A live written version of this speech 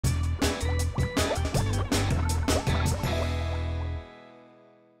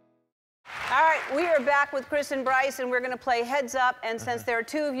We are back with Chris and Bryce, and we're going to play Heads Up. And since there are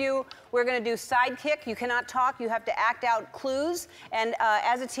two of you, we're going to do sidekick. You cannot talk. You have to act out clues and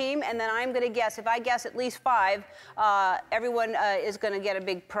as a team. And then I'm going to guess. If I guess at least 5, everyone is going to get a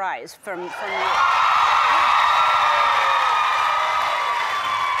big prize from you. All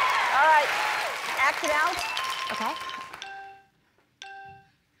right. Act it out. Okay.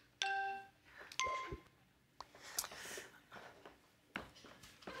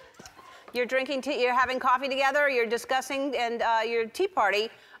 You're drinking tea, you're having coffee together, you're discussing, and your tea party.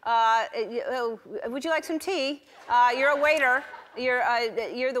 Would you like some tea? You're a waiter.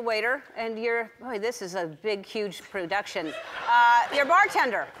 You're the waiter, and you're, boy, this is a big, huge production. You're a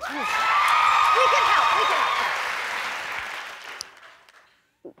bartender. We can help, we can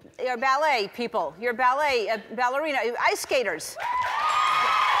help. You're ballet people. You're ballet, ballerina, ice skaters.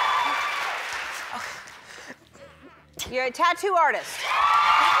 You're a tattoo artist.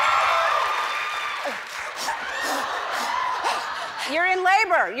 You're in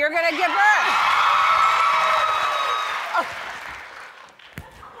labor. You're going to give birth. Oh.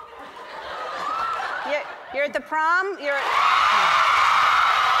 You're at the prom. You're.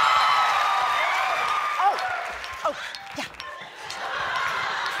 Oh,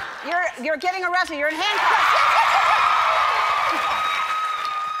 yeah. You're getting arrested. You're in handcuffs.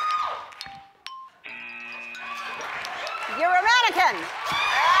 You're a mannequin.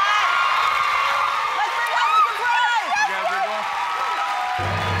 Let's bring out the surprise. You guys are going?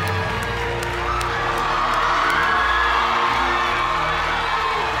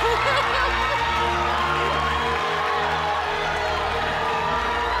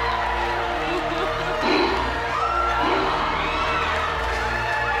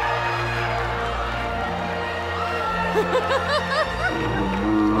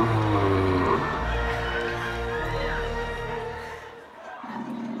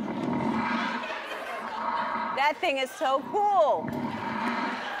 That thing is so cool.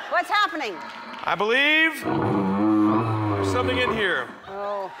 What's happening? I believe there's something in here.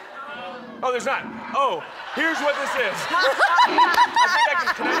 Oh. Oh, there's not. Oh, here's what this is.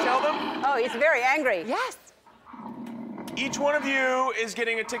 Can I tell them? Oh, he's very angry. Yes. Each one of you is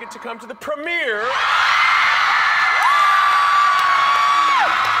getting a ticket to come to the premiere